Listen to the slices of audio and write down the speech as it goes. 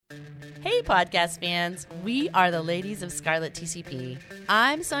Hey, podcast fans. We are the Ladies of Scarlet TCP.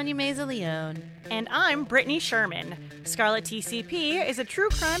 I'm Sonia Meza Leone. And I'm Brittany Sherman. Scarlet TCP is a true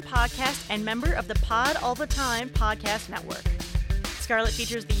crime podcast and member of the Pod All the Time podcast network. Scarlet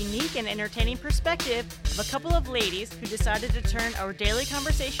features the unique and entertaining perspective of a couple of ladies who decided to turn our daily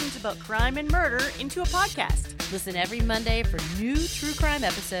conversations about crime and murder into a podcast. Listen every Monday for new true crime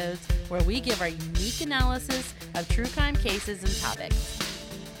episodes where we give our unique analysis of true crime cases and topics.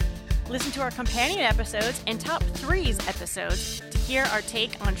 Listen to our companion episodes and Top 3s episodes to hear our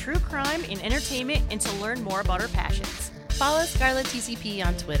take on true crime in entertainment and to learn more about our passions. Follow Scarlet TCP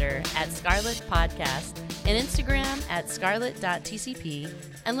on Twitter at Scarlet Podcast and Instagram at scarlet.tcp,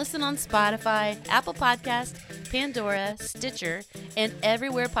 and listen on Spotify, Apple Podcast, Pandora, Stitcher, and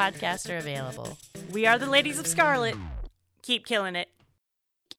everywhere podcasts are available. We are the Ladies of Scarlet. Keep killing it.